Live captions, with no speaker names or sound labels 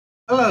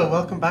Hello,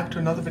 welcome back to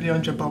another video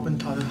on Bob and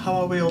Todd. How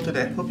are we all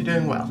today? Hope you're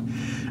doing well.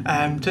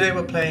 Today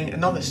we're playing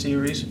another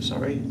series.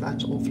 Sorry,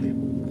 that's awfully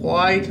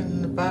quiet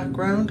in the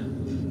background.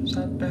 Is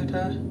that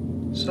better?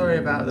 Sorry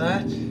about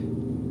that.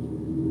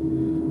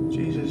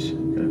 Jesus,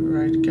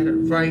 get it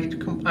right,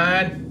 come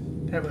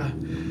on.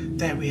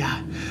 There we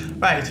are.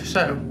 Right,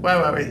 so, where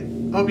were we?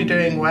 Hope you're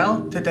doing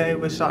well. Today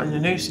we're starting a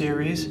new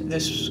series.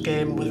 This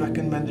game was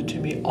recommended to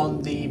me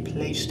on the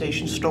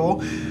PlayStation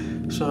Store.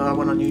 So I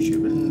went on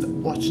YouTube and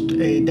watched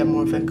a demo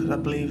of it because I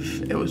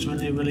believe it was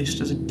really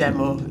released as a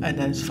demo and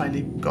then it's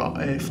finally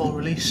got a full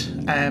release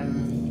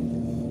on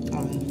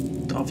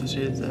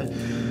obviously the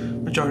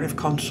majority of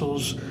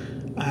consoles.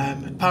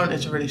 Apparently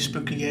it's a really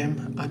spooky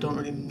game. I don't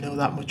really know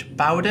that much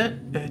about it.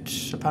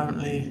 It's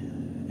apparently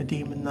a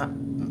demon that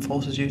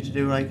forces you to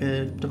do like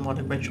a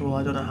demonic ritual.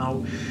 I don't know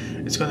how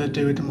it's going to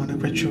do a demonic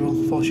ritual,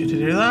 force you to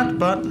do that,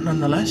 but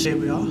nonetheless, here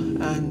we are,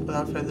 and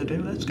without further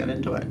ado, let's get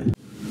into it.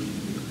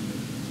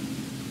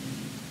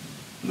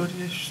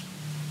 Bloodiest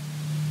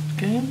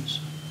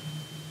games?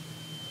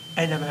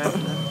 I never heard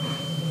of them.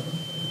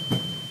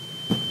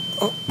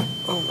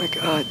 Oh my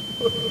god.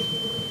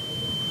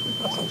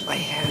 Oh, my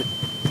head.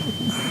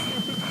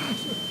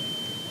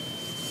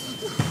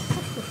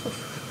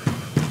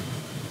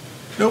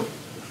 Nope.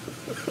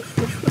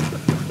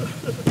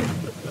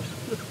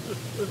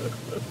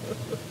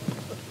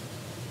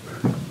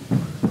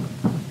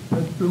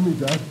 Answer me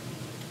that.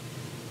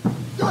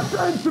 Just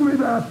answer me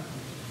that!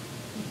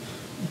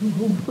 Your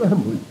whole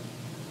family.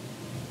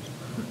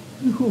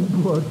 Your whole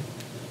blood.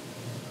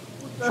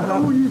 What the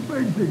hell were you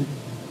thinking?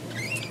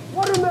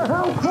 What in the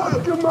hell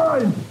crossed your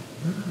mind?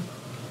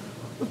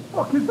 What the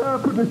fuck is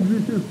happening to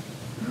you?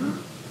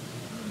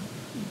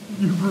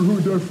 You've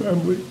ruined our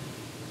family.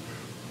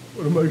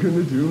 What am I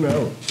gonna do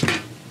now?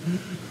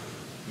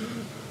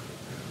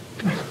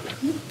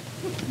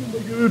 What am I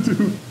gonna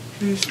do?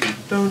 Please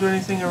don't do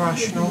anything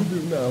irrational. What am I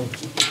gonna do now?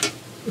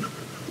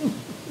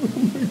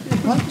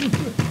 What?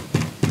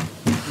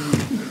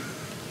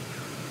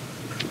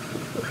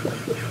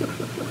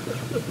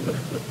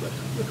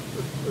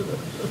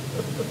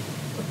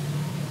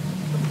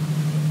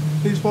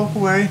 Please walk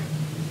away.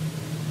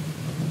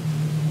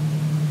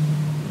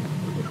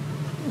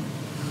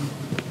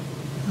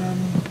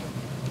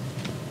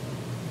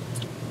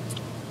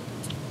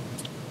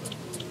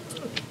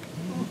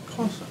 Of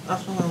course,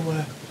 that's not gonna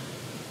work.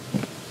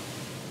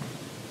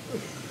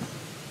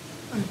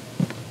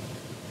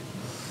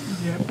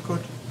 Yeah,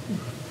 good.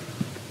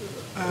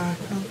 I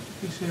can't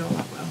really see all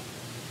that well.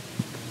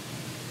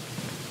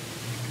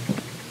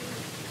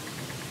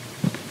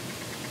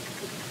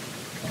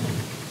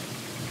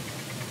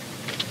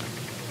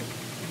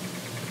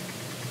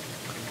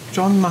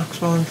 John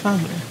Maxwell and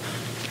family.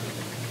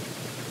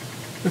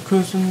 The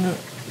cousin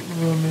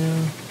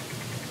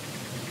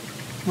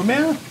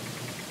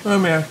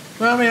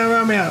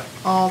Romeo,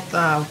 art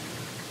thou.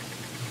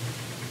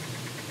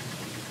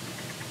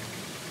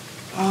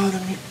 Oh,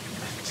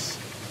 it's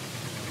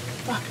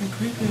fucking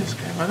creepy, this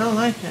game. I don't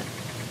like it.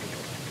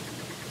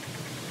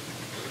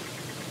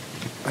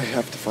 I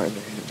have to find the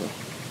handle.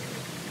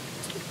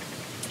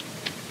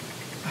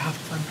 I have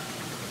to find it.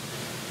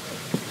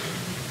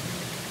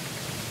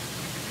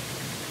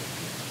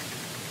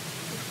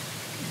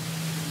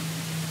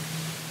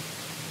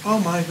 Oh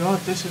my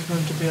god, this is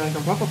going to be like a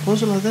proper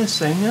puzzle of this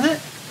thing, isn't it?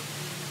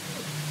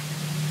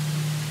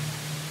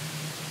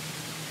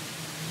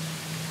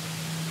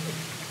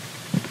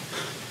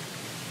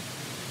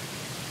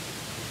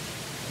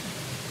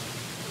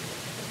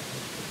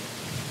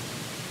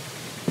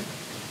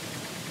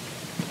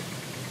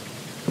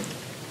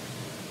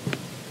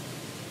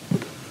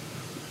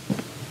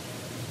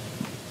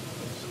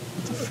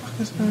 What the fuck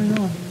is going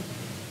on?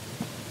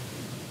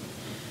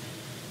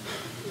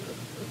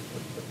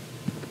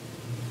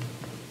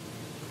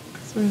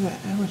 Through there,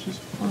 which is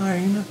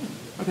fine.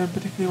 I don't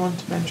particularly want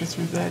to venture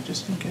through there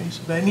just in case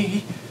of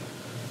any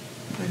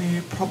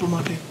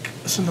problematic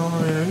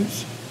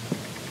scenarios.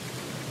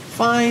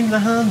 Find the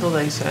handle,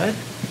 they said.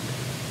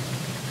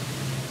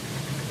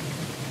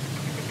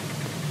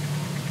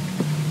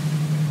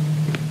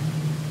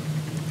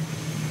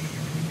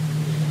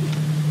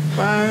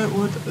 Where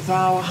would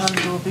thou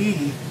handle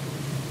be?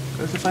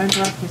 Because if I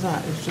interact with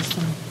that, it's just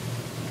some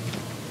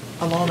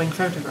alarming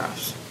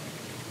photographs.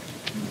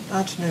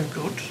 That's no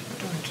good.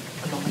 I don't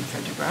alarming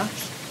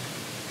photographs.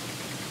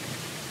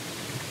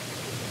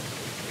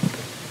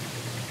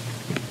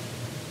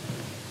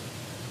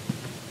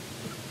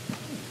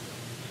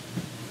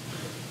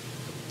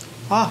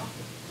 Ah!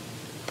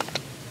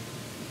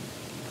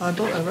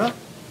 Handle error.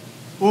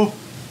 Oh!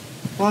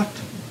 What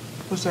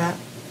was that?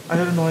 I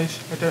heard a noise.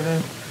 I don't know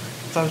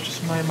if that was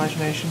just my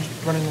imagination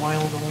running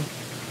wild or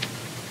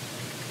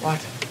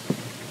what.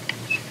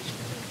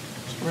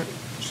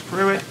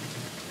 Screw it.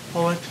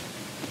 Pull it.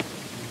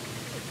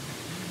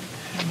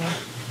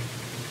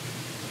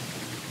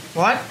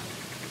 What?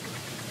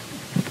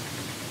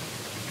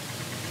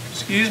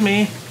 Excuse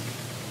me.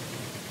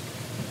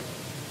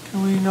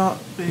 Can we not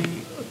be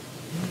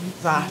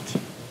that?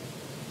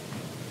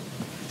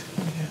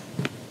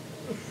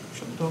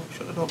 door,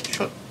 shut the door,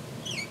 shut.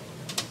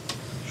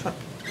 Shut.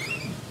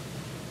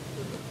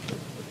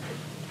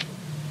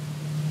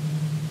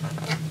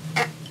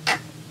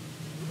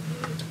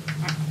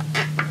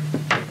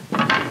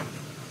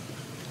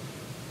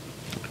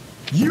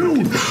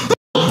 You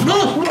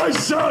not my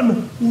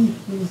son!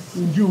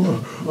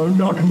 You are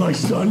not my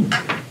son. No.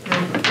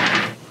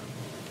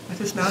 It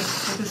is not.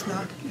 It is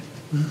not.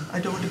 I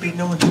don't want to be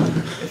no one's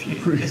son if you...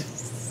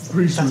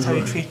 Please, that's how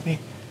you treat me.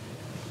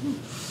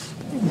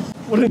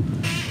 What? You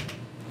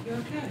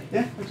okay?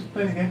 Yeah, I just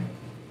playing a game.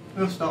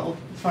 We'll startle.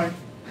 It's fine.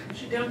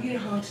 You don't get a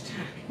heart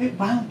attack. It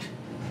won't.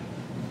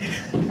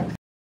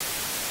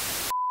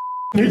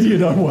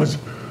 Idiot I was.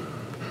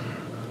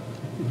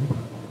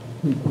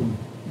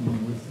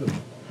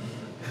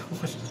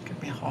 What's just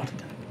give me a heart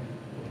attack?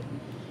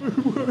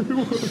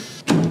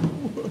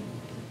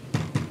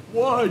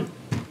 Why?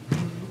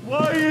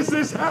 Why is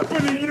this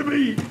happening to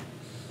me?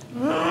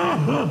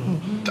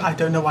 I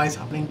don't know why it's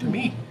happening to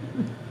me.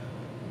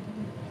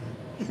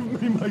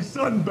 Give me my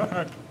son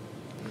back.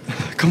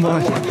 Come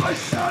on. I want my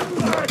son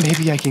back.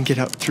 Maybe I can get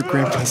out through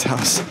Grandpa's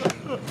house.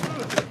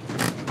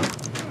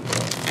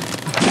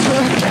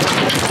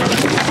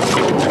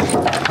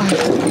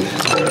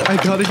 I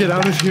gotta get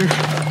out of here.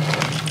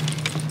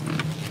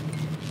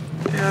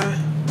 Yeah,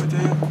 I do.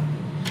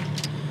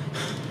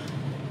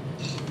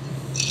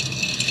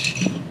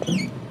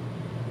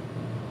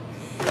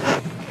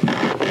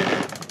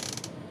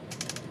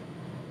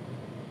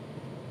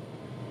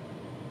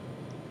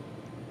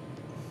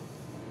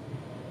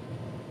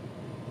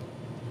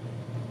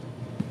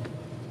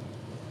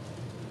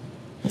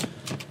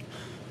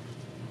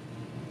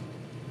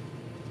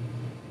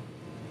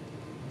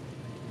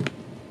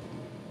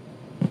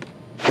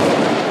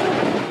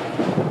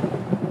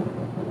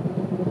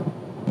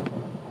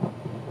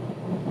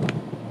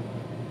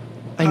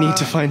 I need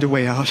to find a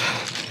way out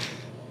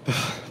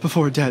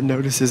before Dad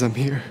notices I'm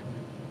here.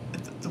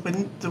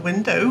 The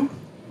window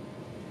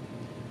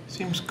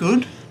seems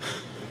good.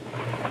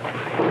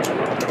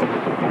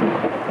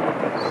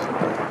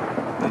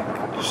 Like,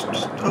 just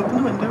open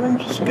the window and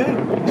just go.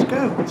 Let's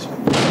go.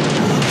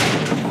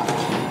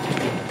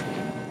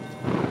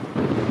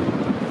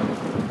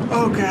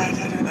 Oh God,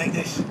 I don't like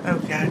this. Oh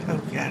God, oh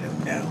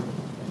no.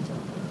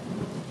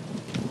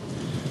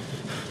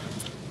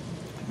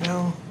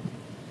 No.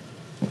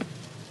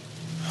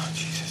 Oh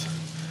Jesus.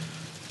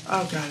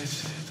 Oh God,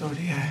 it's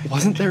already here.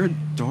 Wasn't there a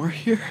door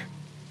here?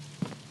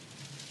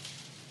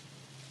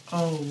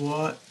 Oh,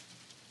 what?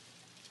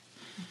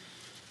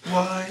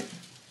 Why?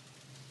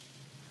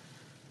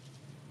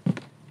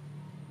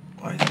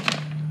 Why?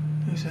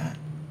 Who's that?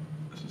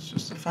 Is this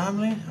just the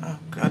family? Oh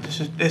God,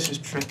 this is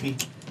trippy.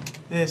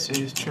 This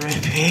is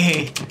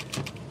trippy.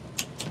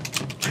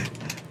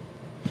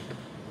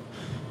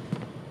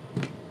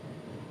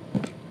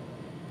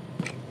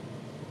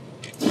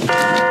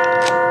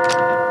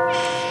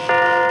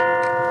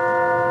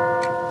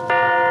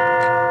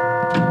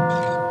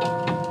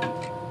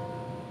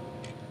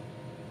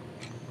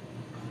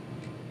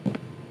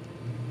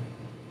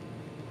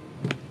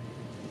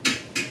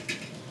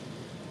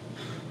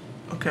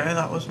 Okay,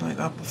 that wasn't like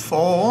that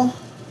before.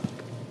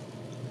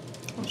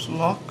 It was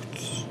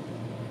locked.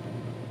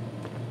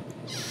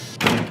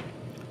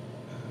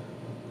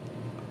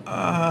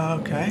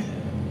 Okay.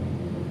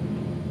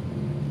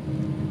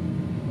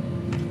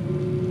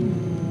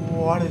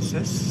 What is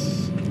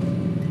this?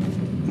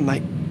 My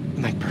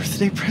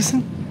birthday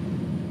present?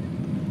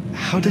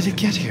 How did it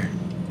get here?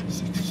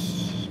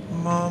 6.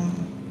 Mom,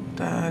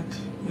 Dad,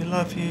 we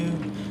love you.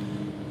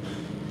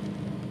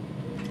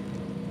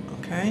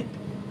 Okay.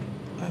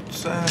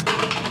 Let's,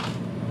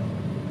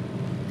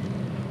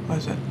 what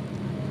is it?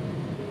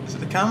 Is it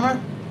the camera?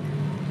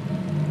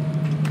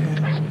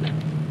 Yeah.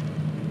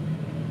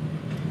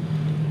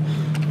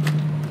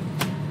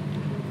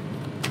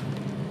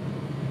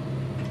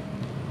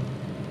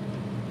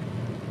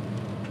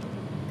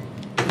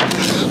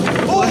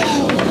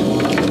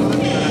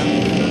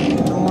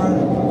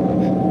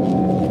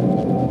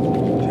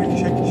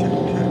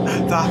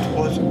 That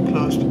was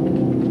closed.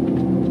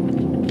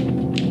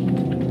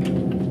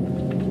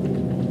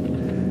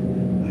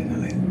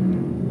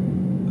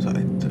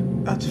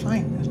 That's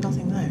fine. There's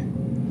nothing there.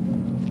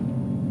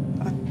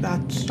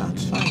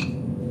 That's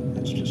fine.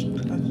 Let's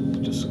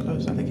just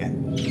close that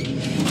again.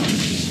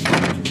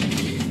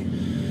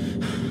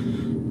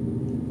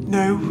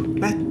 No,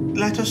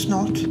 let us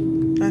not.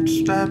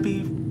 Let's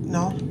be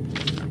no.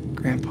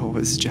 Grandpa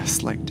was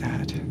just like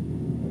Dad.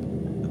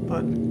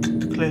 But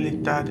clearly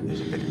Dad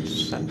is a bit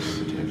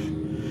insensitive.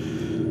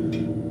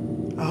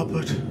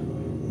 Albert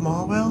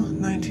Marwell,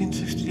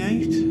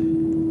 1968.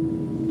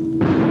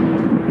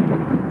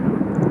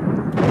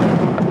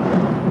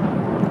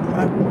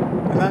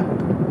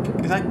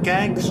 Is that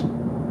gags? Is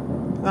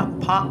that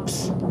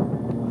pops?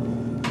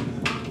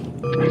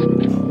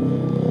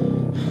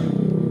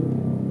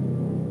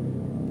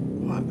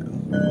 What?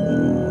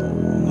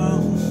 No.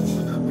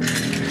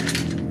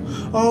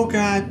 Oh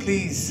God,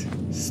 please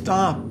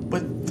stop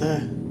with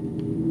the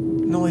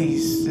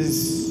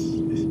noises.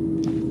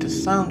 The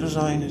sound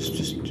design is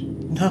just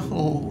No.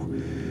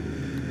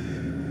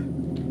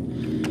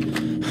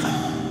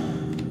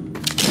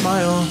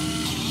 Smile.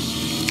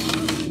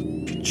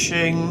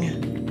 Ching.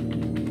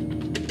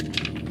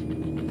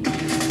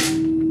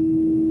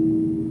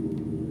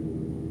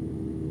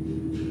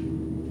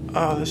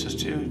 Oh, this is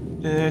too...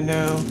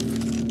 no.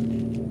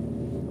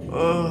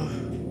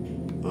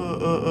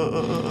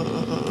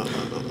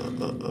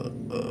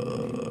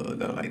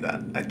 Don't like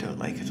that. I don't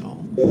like it at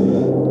all.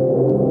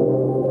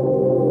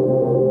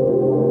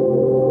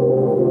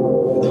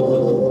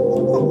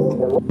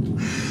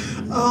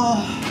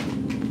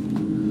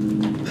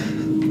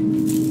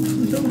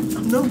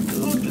 I'm no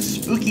good with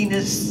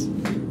spookiness.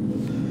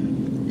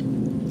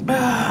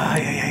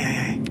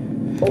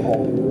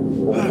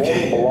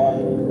 Okay.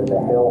 Belongings in the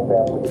Hale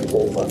family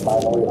estate were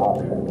finally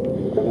auctioned,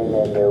 bringing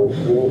in nearly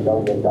 $3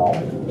 million.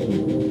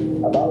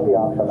 Among the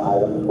auction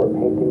items were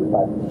paintings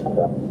by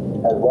Luca,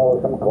 as well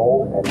as some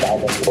gold and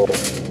diamond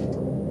jewelry.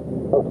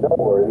 Most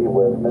noteworthy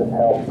was Miss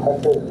Hale's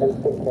precious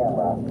instant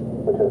camera,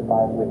 which has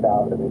finally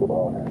found a new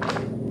owner.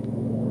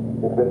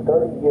 It's been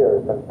 30 years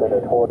since the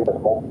notorious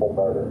multiple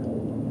murders,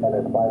 and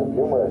in spite of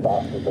numerous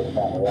auctions of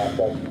family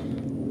assets,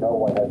 no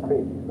one had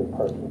previously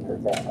purchased her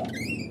camera.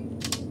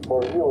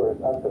 For viewers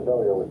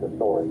unfamiliar with the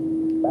story,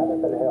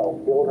 MADiSON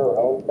Hale killed her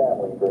own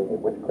family during a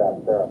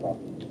witchcraft ceremony.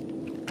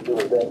 She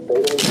was then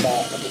fatally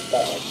shot in the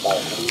stomach by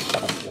a police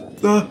officer.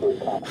 The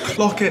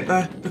clock ain't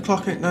there, the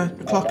clock ain't there,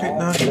 the clock ain't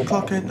there, the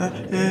clock ain't there.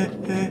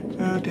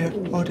 Oh dear,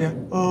 oh dear,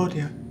 oh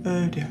dear,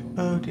 oh dear,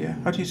 oh dear.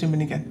 How do you zoom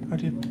in again?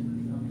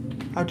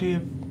 How do you...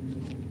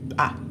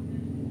 Ah.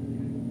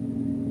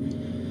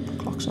 The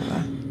clock's not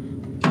there.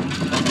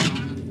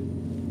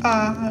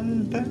 How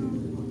low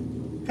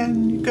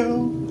can you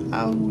go?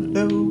 How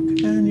low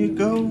can you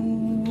go?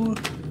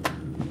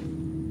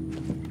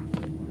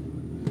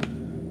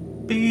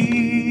 Be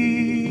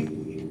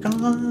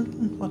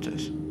gone. What's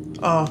this?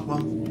 Oh,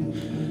 well,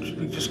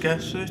 we just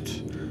guess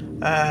it.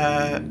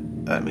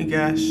 Let me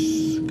guess.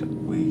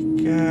 We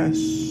guess.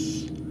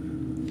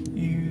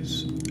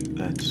 Use.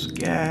 Let's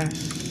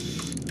guess.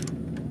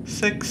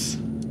 6.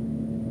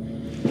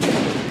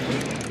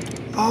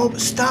 Oh,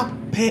 stop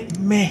it,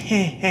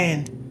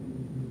 man.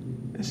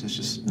 This is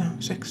just no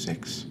 6.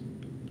 6.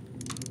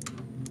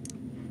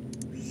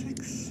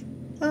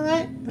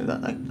 Alright, is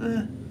that like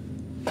the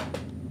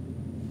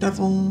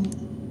devil?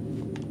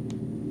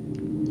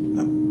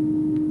 No,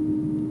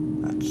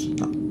 that's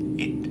not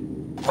it.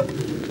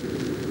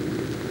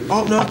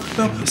 Oh no!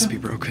 It must be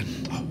broken.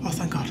 Oh,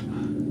 thank God.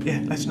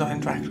 Yeah, let's not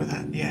interact with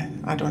that. Yeah,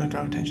 I don't want to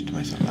draw attention to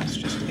myself. That's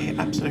just the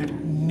absolute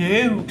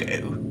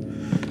no-go.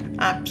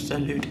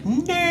 Absolute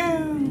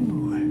no.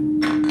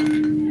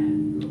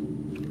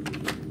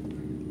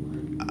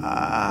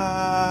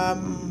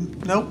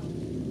 Nope.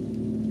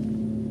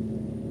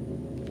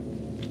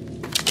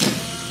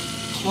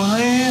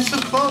 Why is the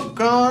clock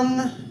gone?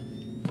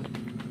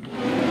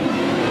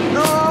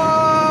 No!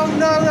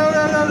 No! No!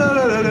 No! No! No!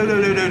 No!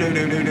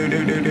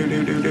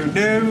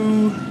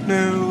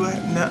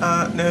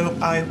 No! No!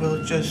 I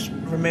will just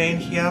remain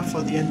here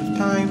for the end of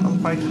time. I'm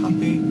quite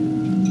happy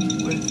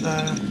with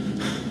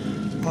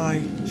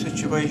my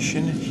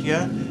situation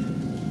here.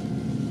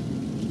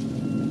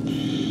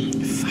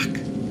 Fuck.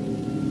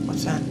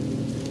 What's that?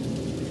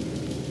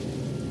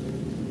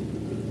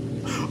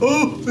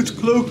 Oh, it's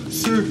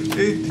closer.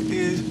 It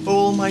is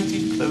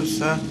almighty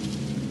closer.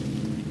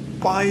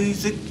 Why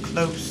is it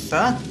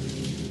closer?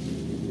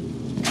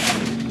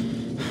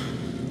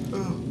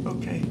 Oh,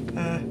 okay.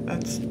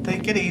 Let's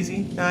take it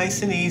easy.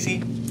 Nice and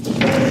easy.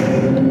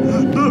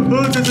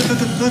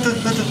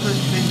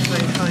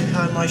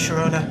 My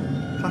Sharona.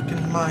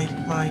 Fucking my.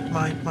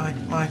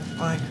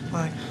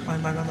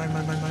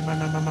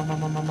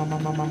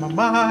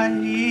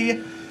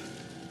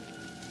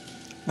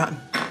 Nothing.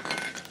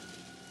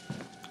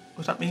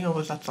 Was that me or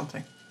was that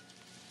something?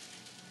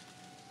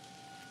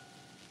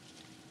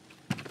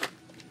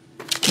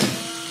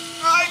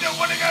 I don't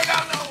want to go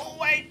down the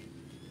hallway!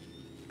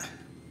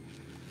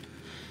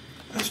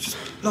 Let's just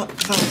not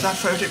develop that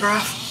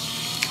photograph.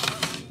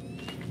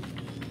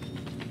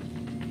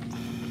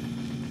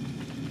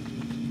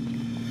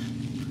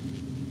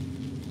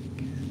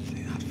 Can't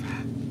see that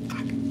fair.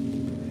 Fuck.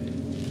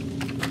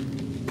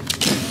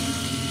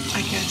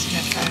 I can't see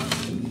that fair.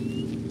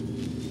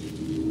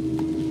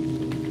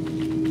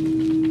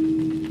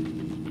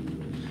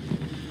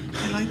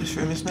 This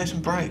room is nice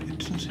and bright. It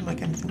doesn't seem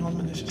like anything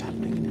ominous is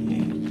happening in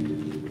here.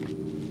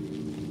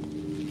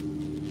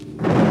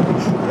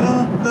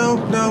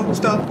 No,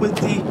 stop with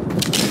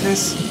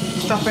this.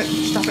 Stop it.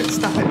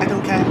 I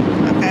don't care.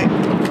 Okay. I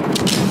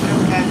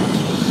don't care.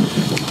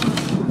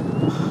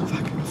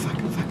 Fuck.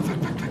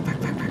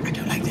 I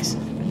don't like this.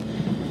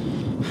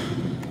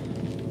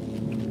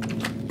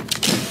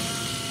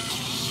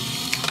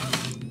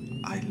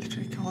 I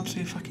literally can't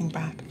see a fucking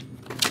bat.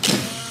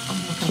 I'm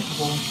looking at the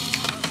wall.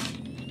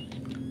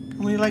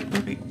 Can we like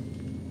maybe...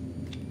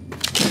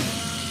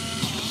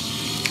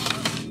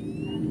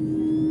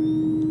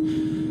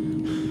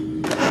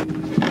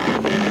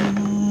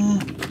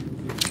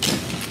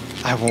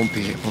 I won't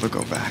be able to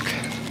go back.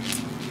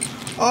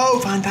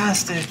 Oh,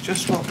 fantastic!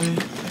 Just what we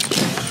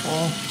expected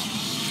for.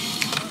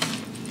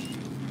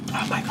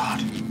 Oh my god.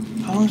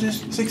 How long is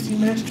this? 60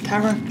 minutes of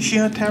terror?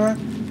 Sheer terror?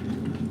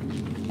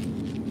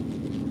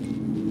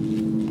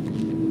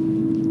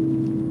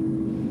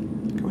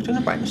 Can we turn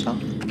the brightness up?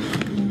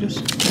 Can we just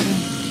turn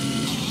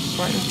the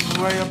brightness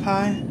way up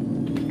high?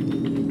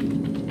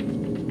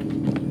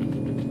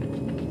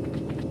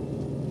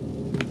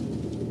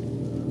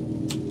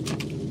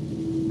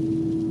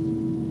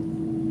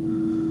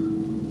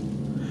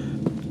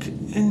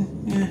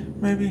 Yeah,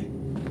 maybe.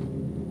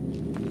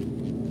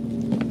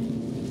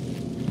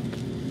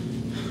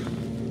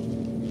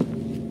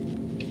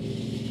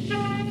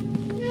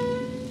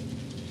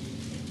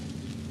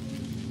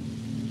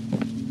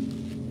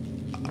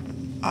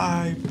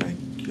 I beg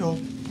your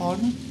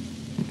pardon?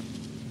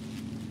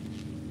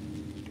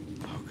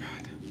 Oh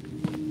god.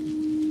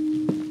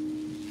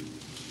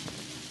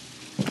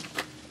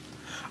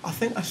 I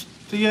think I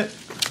see it.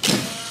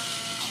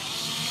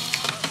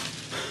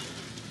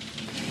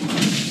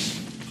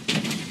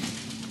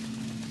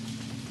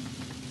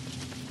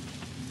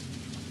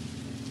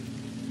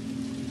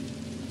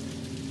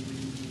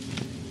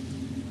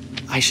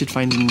 I should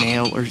find a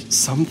nail or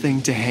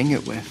something to hang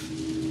it with.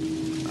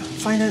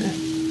 Find it.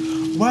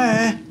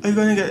 Where are you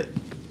gonna get it?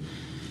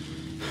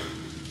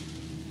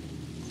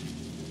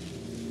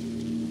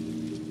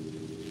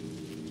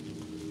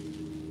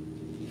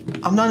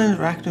 I'm not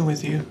interacting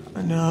with you.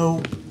 I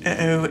know.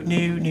 Uh-oh.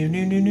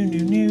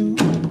 No.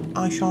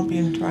 I shan't be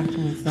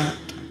interacting with that.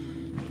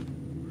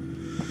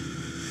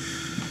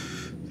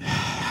 There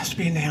has to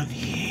be a nail in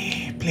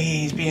here.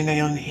 Please be a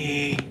nail in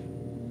here.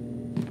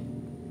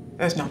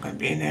 There's not going to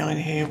be a nail in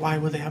here. Why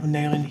would they have a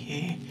nail in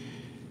here?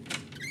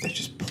 They're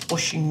just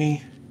pushing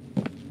me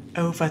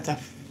over the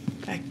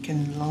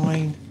fucking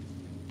line.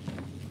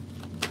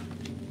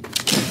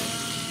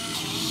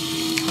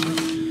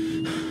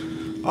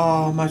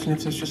 Oh, imagine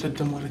if there's just a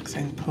demonic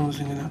thing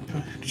posing in that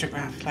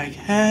photograph. Like,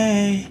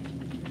 hey,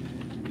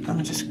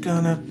 I'm just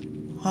gonna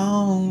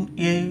haunt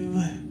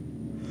you.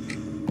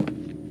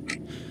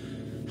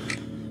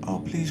 Oh,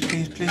 please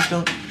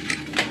don't.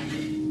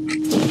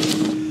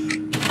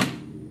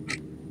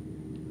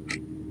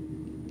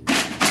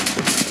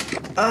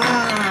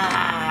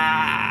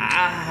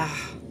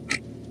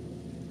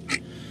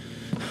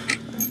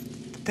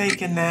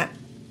 Taking that.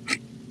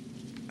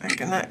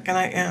 Can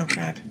I, oh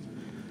god.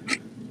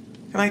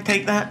 Can I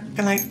take that?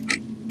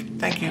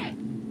 Thank you.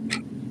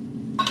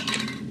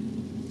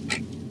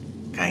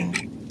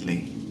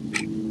 Kindly.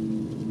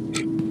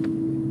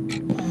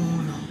 Oh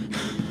no.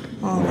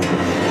 Oh no.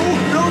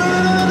 Oh, no,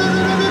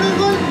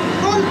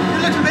 run,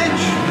 you little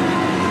bitch.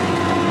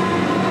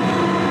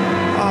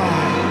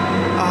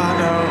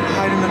 No,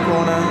 hide in the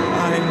corner.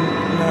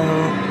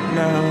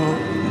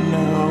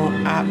 No,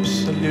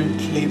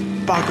 absolutely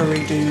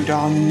buggery, dude.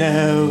 Oh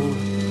no.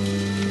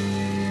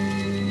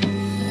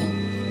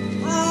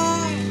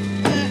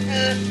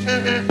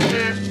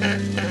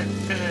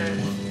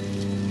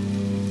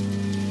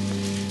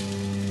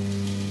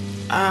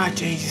 Ah,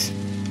 jeez.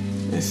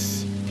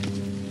 This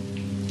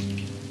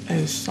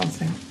is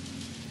something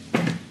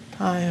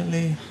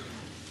entirely.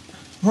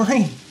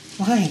 Why?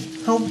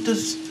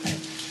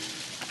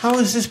 How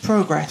is this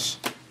progress?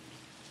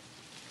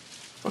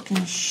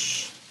 Fucking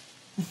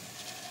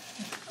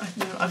I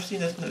know, I've seen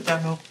this in the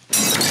demo.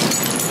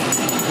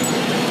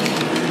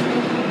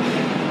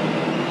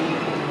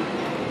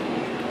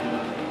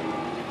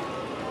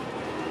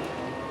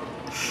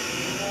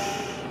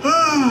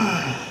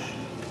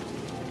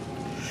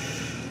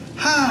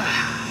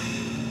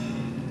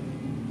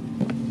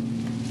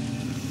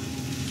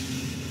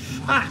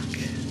 Fuck.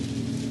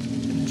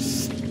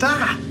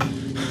 Stop.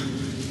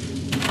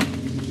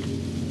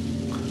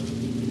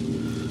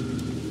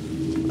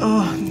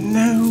 Oh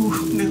no.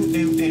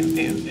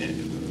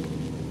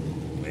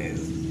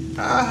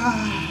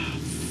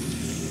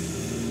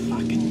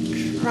 Fucking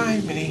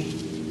criminy.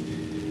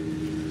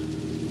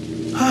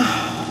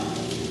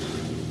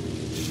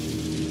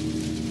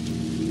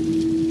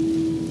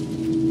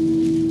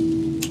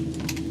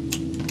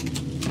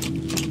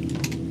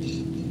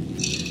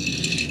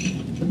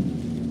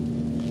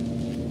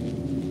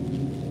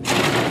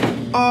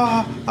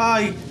 Oh,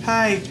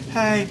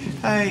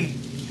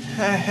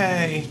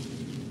 hey.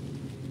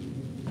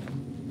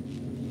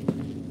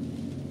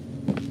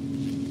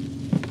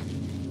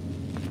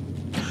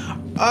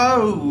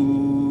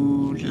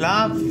 Oh,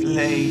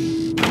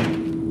 lovely.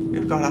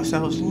 We've got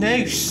ourselves a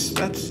noose.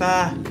 That's,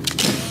 There's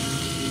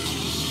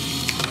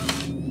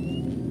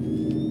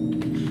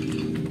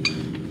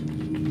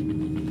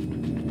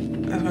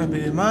gonna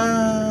be a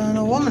man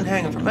or woman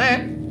hanging from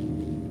there.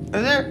 Is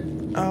there?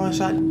 Oh, is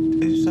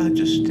that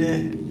just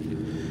a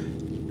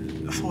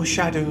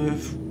foreshadow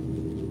of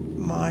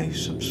my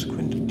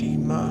subsequent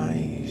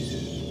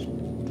demise?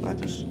 Where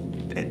does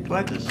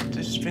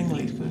the string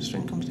lead? Because the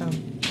string comes down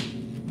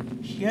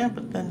here,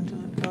 but then does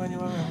it go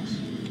anywhere else?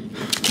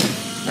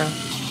 No.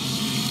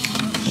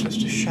 It's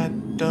just a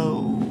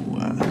shadow.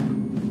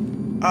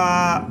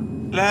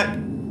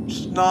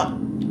 Let's not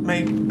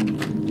make...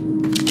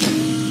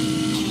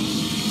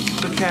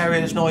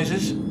 precarious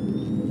noises.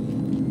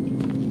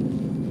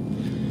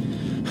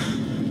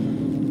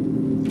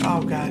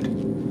 Oh god.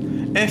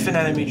 If an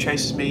enemy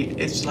chases me,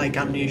 it's like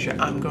amnesia.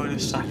 I'm going to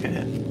sack at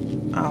it.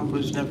 I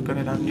was never good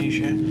at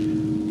amnesia.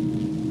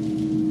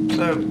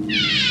 So...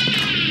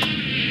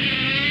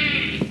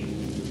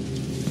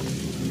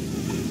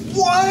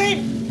 Why?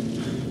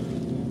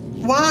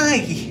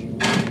 Why?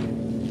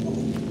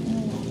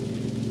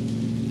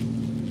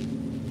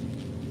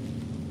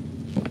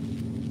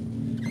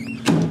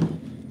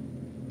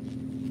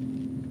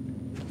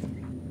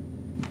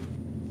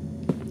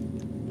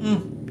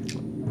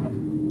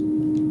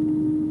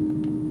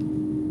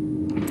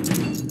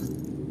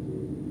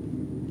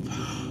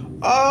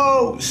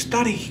 Oh,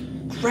 study.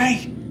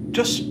 Great.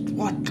 Just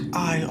what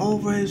I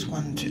always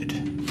wanted.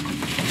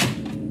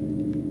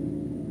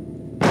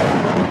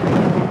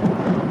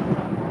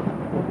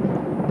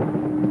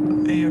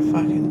 Are you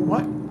fucking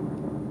what?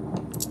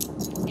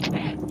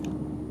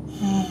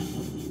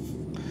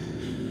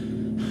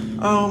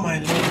 Oh my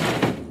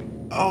lord.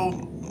 Oh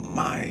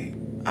my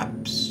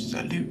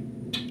absolute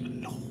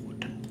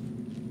lord.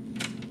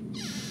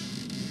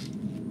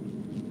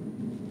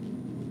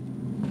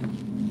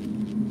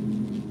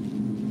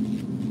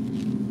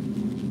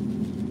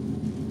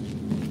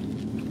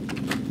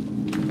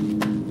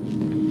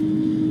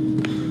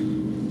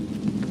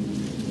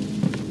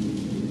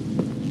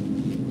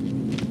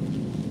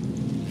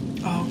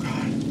 Oh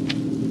god.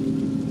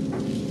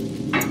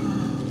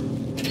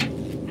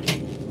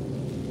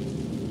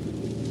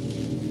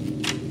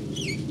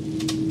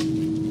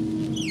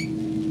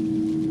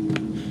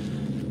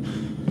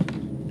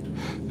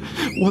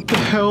 What the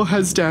hell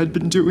has Dad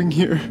been doing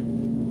here?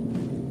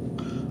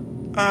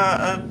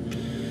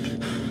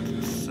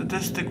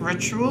 Sadistic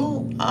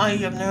ritual? I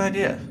have no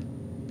idea.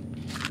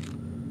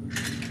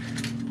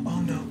 Oh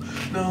no,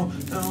 no,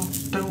 no,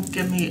 don't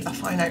give me a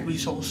finite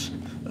resource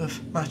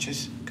of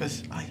matches,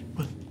 because I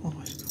will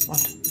always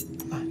want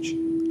a match.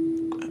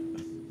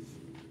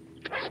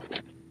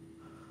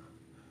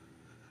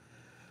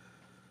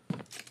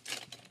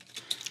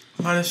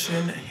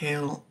 Madison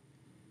Hill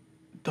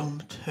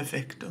dumped her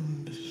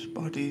victims'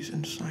 bodies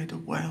inside a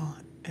well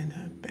in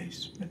her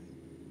basement.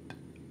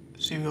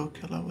 Serial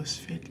killer was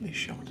fatally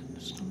shot in the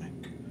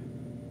stomach.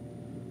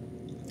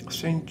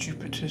 St.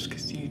 Jupiter's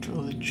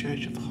Cathedral, the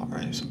Church of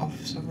Horrors.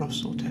 Officer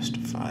Russell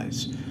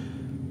testifies.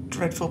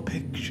 Dreadful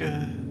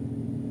pictures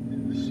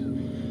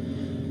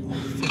of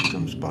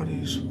victims'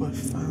 bodies were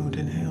found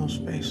in Hale's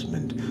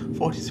basement.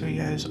 43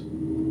 years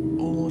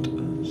old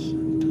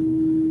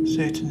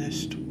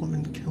Satanist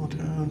woman killed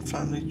her own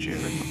family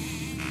during...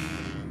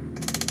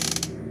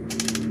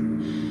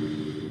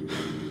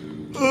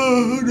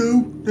 Oh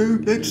no,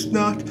 let's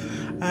not.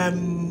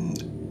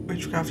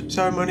 Witchcraft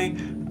ceremony.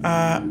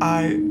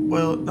 I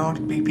will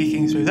not be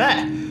peeking through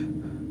there.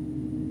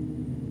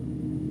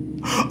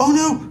 Oh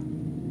no!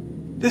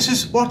 This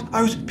is what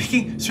I was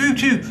peeking through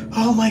to.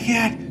 Oh my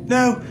god,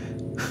 no!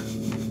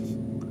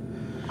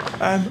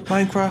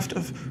 Minecraft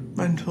of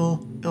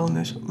mental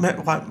illness.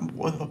 Minecraft,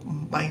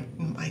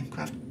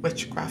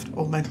 witchcraft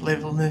or mental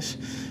illness.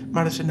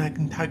 Madison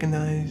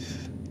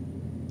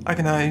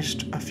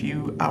agonized a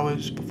few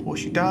hours before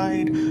she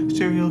died.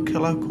 Serial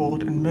killer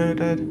caught and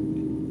murdered.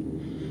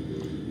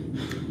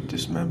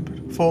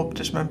 Four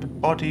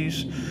dismembered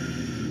bodies.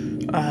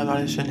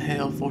 Madison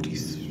Hale,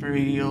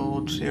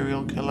 43-year-old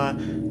serial killer.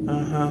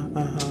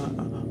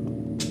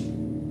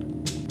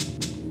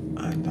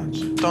 And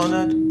that's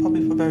Donna,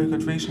 probably for very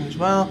good reason as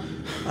well.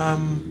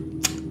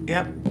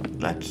 Yep.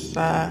 Let's.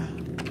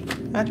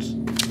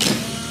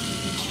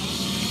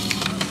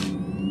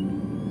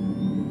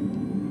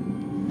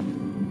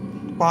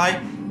 Why?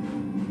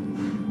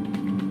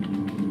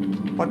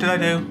 What did I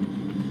do?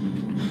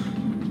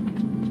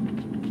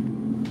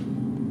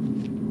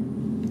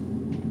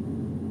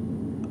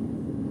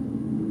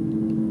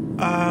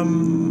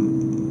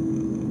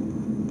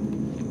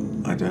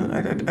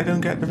 I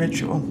don't get the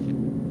ritual.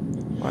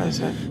 What is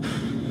it?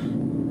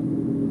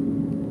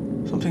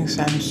 Something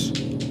sense.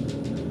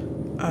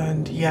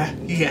 And yeah.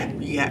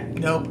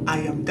 No, I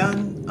am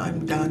done.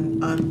 I'm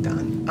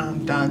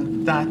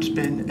done. That's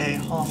been a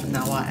half an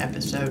hour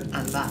episode,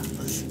 and that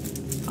was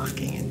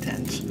fucking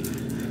intense.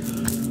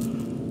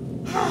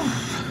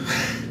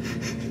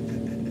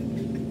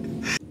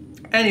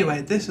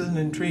 Anyway, this is an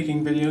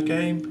intriguing video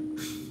game.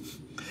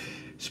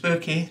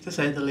 Spooky, to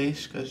say the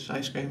least, because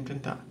I screamed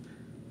and that.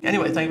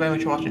 Anyway, thank you very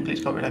much for watching.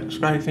 Please comment, like,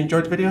 subscribe if you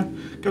enjoyed the video.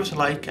 Give us a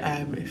like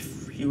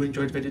if you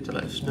enjoyed the video, to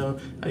let us know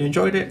how you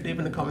enjoyed it. Leave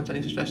in the comments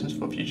any suggestions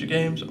for future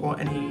games or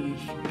any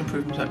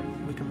improvements that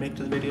we can make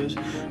to the videos.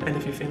 And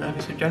if you feel ever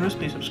so generous,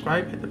 please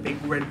subscribe, hit the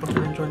big red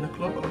button and join the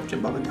club of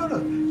Jim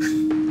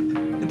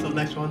Until the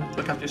next one,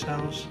 look after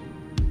yourselves.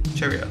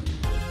 Cheerio.